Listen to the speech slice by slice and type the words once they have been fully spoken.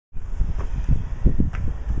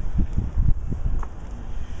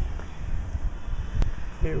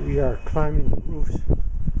Here we are climbing the roofs.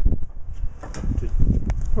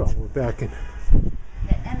 Well, we're back in.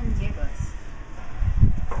 The M Diegos.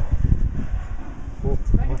 Oh,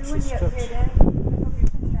 watch the steps.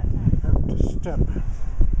 Have to step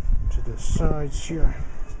to the sides here.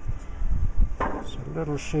 It's a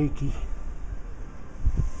little shaky.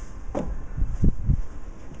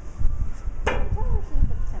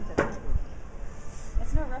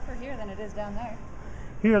 It's no rougher here than it is down there.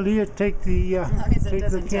 Here, Leah, take the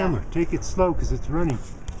camera. Take it slow because it's running.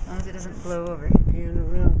 As long as it doesn't blow over. Pan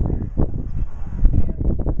around.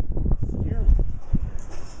 Steer.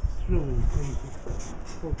 It's really crazy.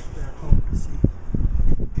 Folks back home to see.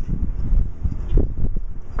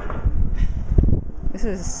 This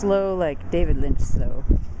is slow, like David Lynch slow.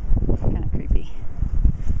 Kind of creepy.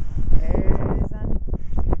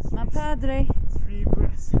 There's my padre. 3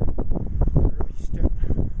 breaths for every step.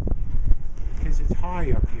 Because it's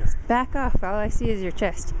high up here. Back off. All I see is your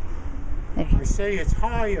chest. There. I say it's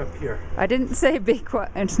high up here. I didn't say be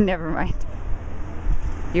quiet. Never mind.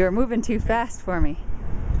 You were moving too fast for me.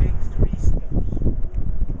 Take 3 steps.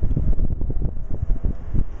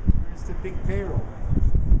 Where's the big payroll?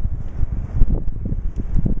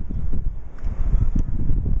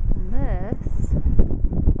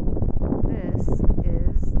 This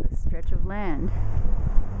is the stretch of land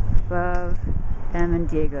above M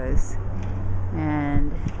Diegos,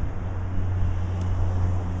 and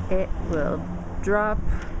it will drop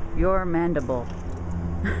your mandible.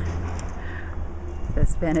 The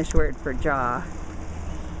Spanish word for jaw,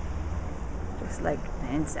 just like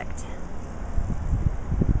an insect.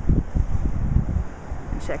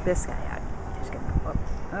 And check this guy out. Just gonna go up,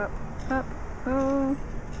 up, up, oh.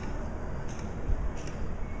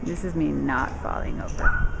 This is me not falling over.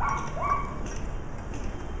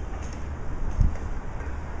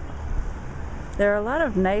 There are a lot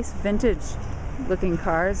of nice vintage looking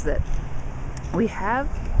cars that we have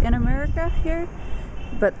in America here,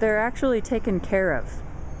 but they're actually taken care of.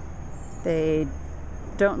 They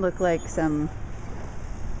don't look like some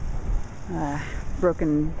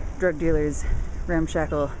broken drug dealer's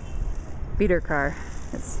ramshackle beater car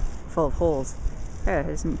that's full of holes. Yeah,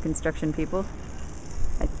 there's some construction people.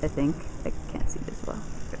 I think. I can't see this well.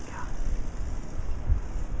 There we go.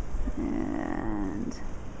 And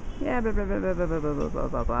yeah, blah, blah, blah, blah, blah, blah, blah, blah,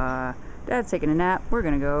 blah, blah. Dad's taking a nap. We're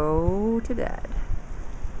gonna go to Dad.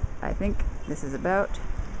 I think this is about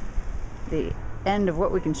the end of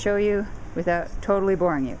what we can show you without totally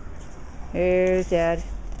boring you. Here's Dad.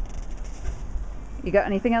 You got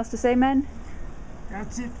anything else to say, men?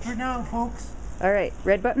 That's it for now, folks. Alright,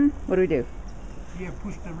 red button? What do we do? Yeah,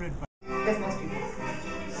 push the red button.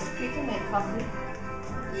 You can make coffee.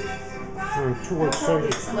 I'm too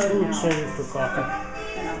excited for coffee.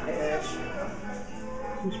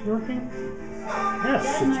 Is it working? Yes,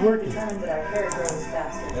 it's working.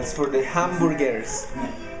 That's for the hamburgers.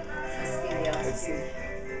 It's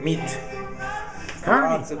meat.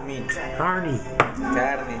 Lots of meat. Carne.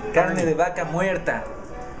 Carne de vaca muerta.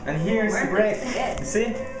 And here's bread. You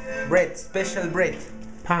see? Bread, special bread.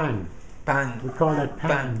 Pan. Pan. We call it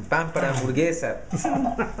pan. Pan para hamburguesa.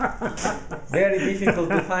 Very difficult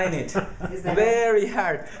to find it. Very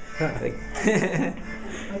hard.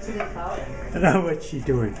 What do they call it? I don't know what she's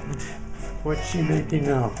doing. What's she making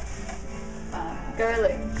now?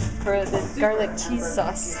 Garlic. For the garlic cheese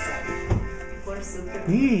sauce.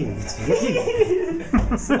 It's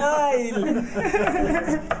yucky. Smile!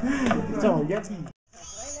 It's all yucky.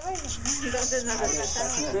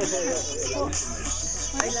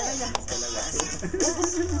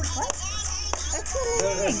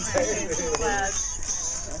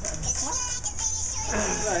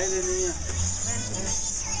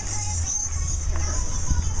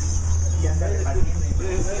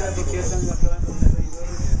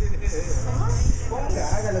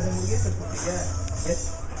 Haga las hamburguesas porque ya es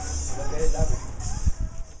lo que es agua.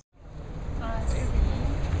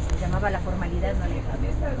 Se llamaba la formalidad, no le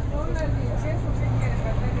salgan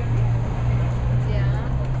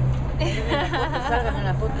en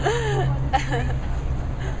la foto.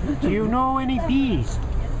 Do you know any bees?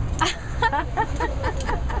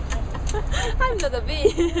 I'm not a bee.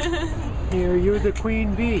 Here, you're the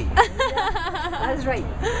queen bee. That's right.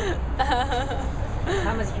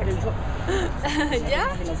 Yeah?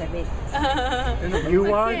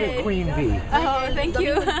 You are the queen bee. Oh, thank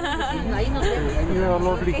you. You're a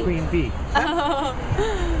lovely queen bee. Oh.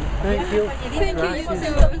 Thank you. Thank you, you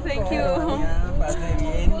too. Thank you.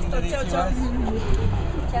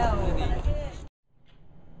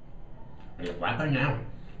 What now?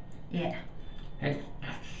 Yeah.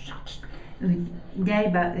 Day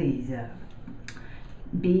about these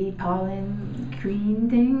bee pollen cream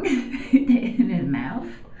thing in his mouth.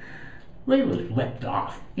 It was ripped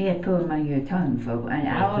off. Yeah, put them on your tongue for an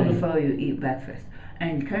hour before you eat breakfast.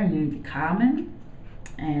 And turn you common.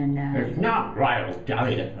 And It's not right, I'll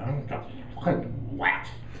tell you. I'm just fucking wet.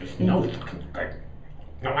 It's no fucking good.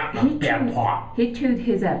 No, I'm not bad paw. he chewed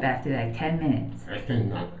his up after like 10 minutes. It's been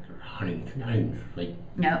like, honey, tonight, like,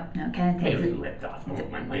 No, can't take it was it. ripped off. I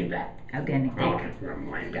want my money back. Organic I want my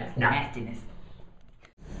money back. No. nastiness.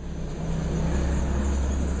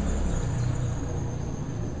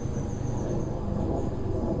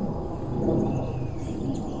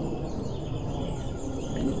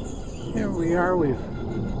 Here we are, we've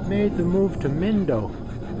made the move to Mindo.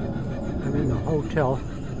 I'm in the hotel,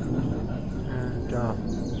 and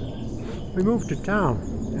we moved to town.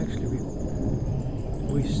 Actually,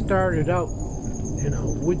 we started out in a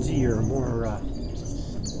woodzier, more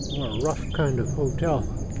rough kind of hotel,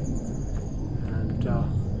 and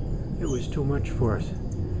it was too much for us.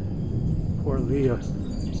 Poor Leah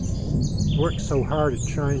worked so hard at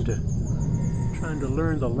trying to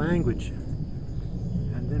learn the language,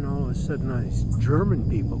 and then all of a sudden these German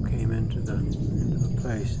people came into the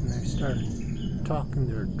place, and they started talking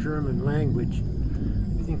their German language.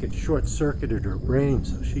 I think it short-circuited her brain,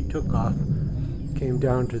 so she took off, came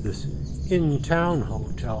down to this in-town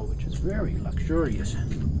hotel, which is very luxurious.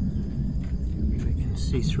 Maybe we can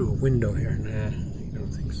see through a window here. Nah, I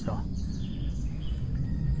don't think so.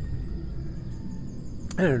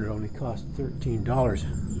 And it only cost $13 a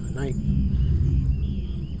night.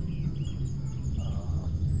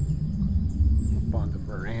 Up on the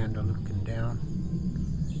veranda looking down.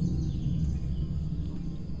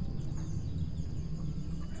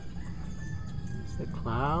 The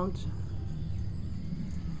clouds.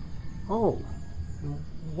 Oh,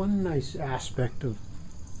 one nice aspect of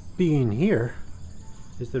being here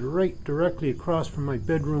is that right directly across from my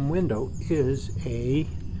bedroom window is a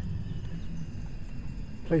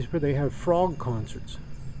place where they have frog concerts.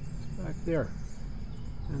 It's back there,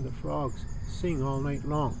 and the frogs sing all night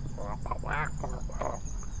long. I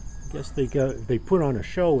guess they put on a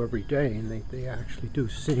show every day, and they actually do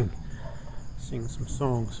sing some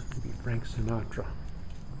songs, maybe Frank Sinatra.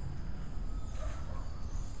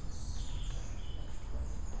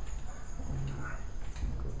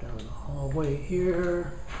 Go down the hallway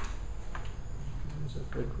here. There's a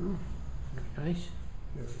bedroom. Very nice.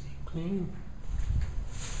 Very clean.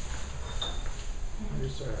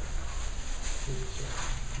 Here's our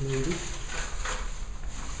lady.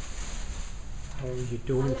 How are you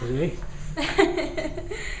doing today?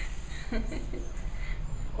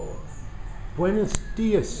 Oh. Buenos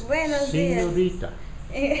dias, señorita.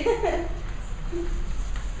 I'll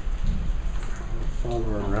follow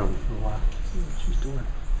her around for a while, see what she's doing.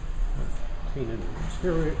 Cleaning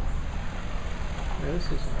the rooms. Yeah, this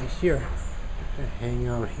is nice here. Hang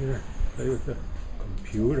out here, play with the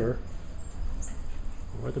computer,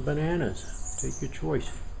 or the bananas. Take your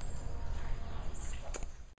choice.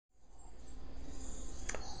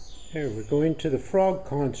 Here, we're going to the frog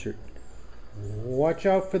concert. Watch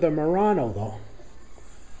out for the Murano, though.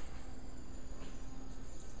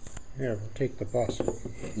 Here, we'll take the bus. Watch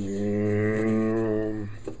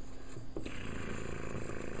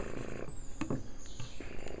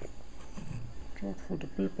out for the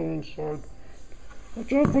people inside.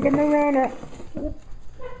 Watch out for the Murano.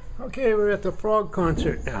 Okay, we're at the frog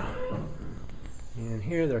concert now. And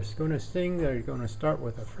here they're going to sing. They're going to start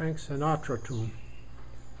with a Frank Sinatra tune.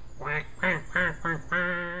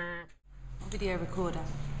 Video recorder.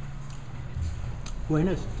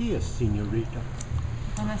 Buenos dias, señorita.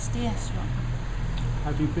 Buenos dias, Ron.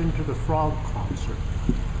 Have you been to the frog concert?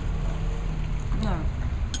 No.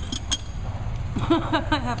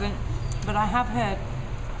 I haven't, but I have heard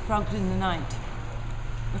Frogs in the Night,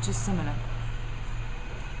 which is similar.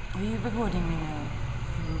 Are you recording me now?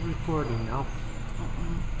 We're recording now.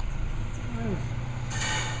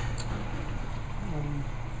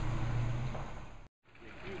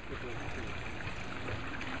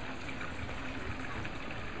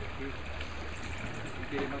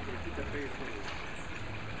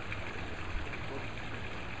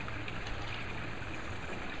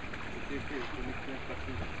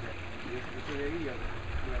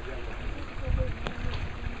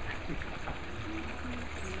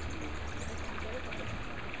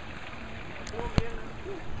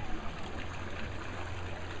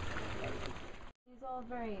 These all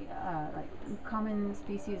very like common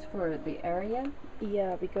species for the area.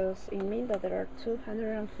 Yeah, because in Mindo there are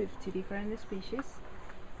 250 different species.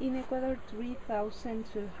 In Ecuador,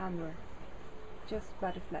 3,200. Just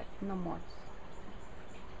butterfly, no moths.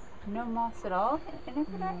 No moths at all in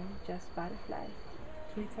Ecuador? No, just butterflies.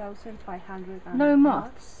 3,500. No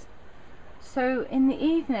moths. So in the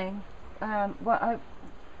evening, well, I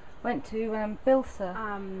went to Bilsa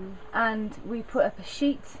and we put up a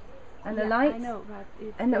sheet and a light. I know, but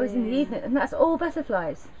it's And that was in the evening, and that's all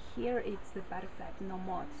butterflies. Here it's the butterfly, no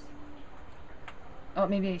moths. Oh,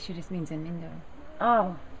 maybe she just means in Indo.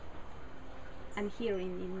 Oh. And here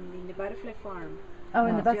in the butterfly farm. Oh,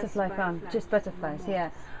 in the Just butterfly farm, butterflies, just butterflies, no yeah.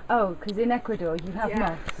 Oh, because in Ecuador you have Yeah.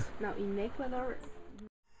 moths. Now in Ecuador,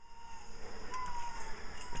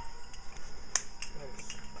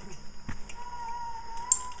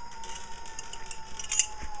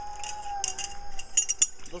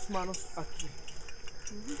 Dos manos aquí.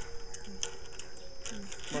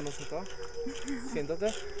 Manos acá. Siéntate.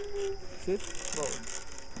 Sit. Roll.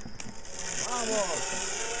 Vamos.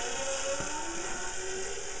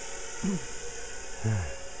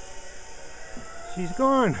 She's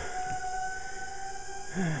gone.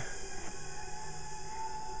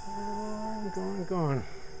 Gone.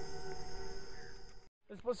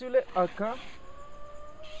 Es posible acá.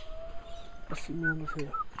 Así mirando hacia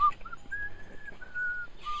allá.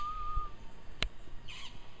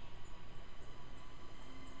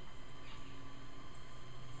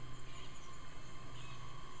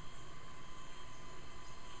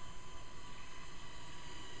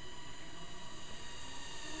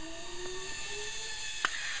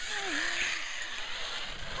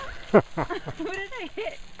 What did I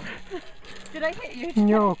hit? Did I hit you?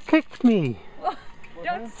 No, kicked me.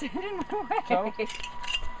 Don't stand in my way. Ciao.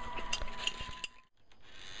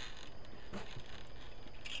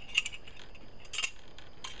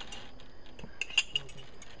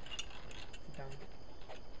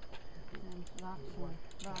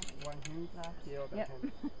 One hand, the other Yep.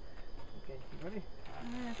 hand. Okay, you ready?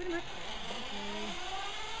 Pretty much.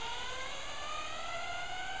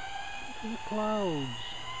 The clouds.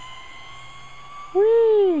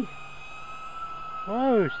 Whee!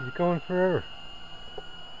 Oh, she's going forever.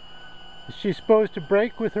 Is she supposed to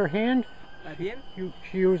brake with her hand? Bien.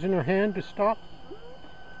 She using her hand to stop?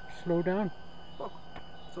 Slow down? Poco.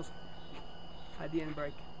 So, I didn't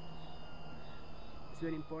break. It's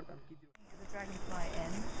very important. The Dragonfly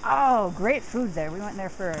Inn. Oh, great food there. We went there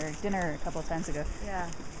for dinner a couple of times ago. Yeah.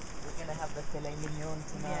 We're gonna have the filet mignon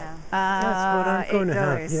tonight. Yeah. That's what I'm going to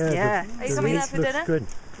have. Yeah, Are you coming meat out for looks dinner? good.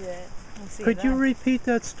 Yeah. We'll see Could you repeat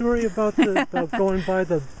that story about the going by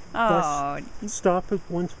the bus stop it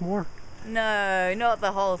once more? No, not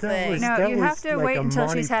the whole thing. Was, No, that you was have to like wait a until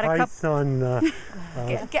Monty she's had a cup. Python,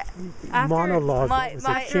 After monologue. my That was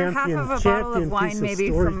a half champion, of a bottle champion of wine, piece of maybe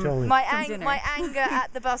storytelling. from dinner. My anger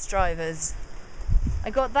at the bus drivers.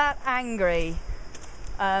 I got that angry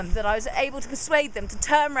that I was able to persuade them to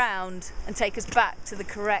turn round and take us back to the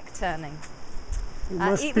correct turning. You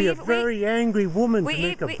must be a very angry woman to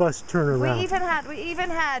make a bus turn around. We even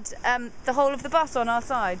had the whole of the bus on our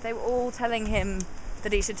side. They were all telling him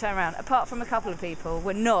that he should turn around. Apart from a couple of people,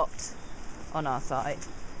 were not on our side.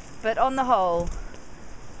 But on the whole,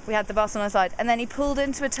 we had the bus on our side. And then he pulled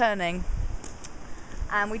into a turning,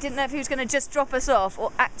 and we didn't know if he was going to just drop us off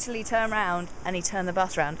or actually turn around. And he turned the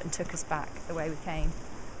bus around and took us back the way we came.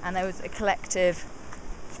 And there was a collective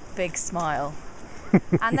big smile.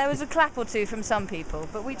 And there was a clap or two from some people,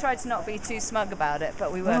 but we tried to not be too smug about it,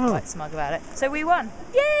 but we were quite smug about it. So we won.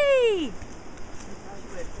 Yay!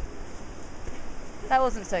 That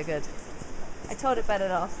wasn't so good. I told it better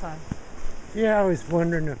last time. Yeah, I was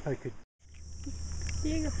wondering if I could.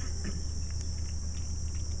 Here you go.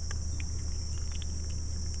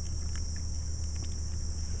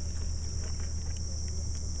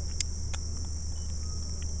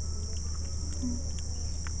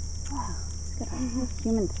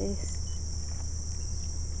 Human face.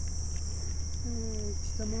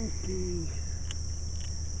 It's the monkey.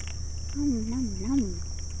 Nom.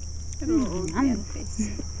 Human face.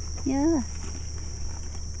 Yeah.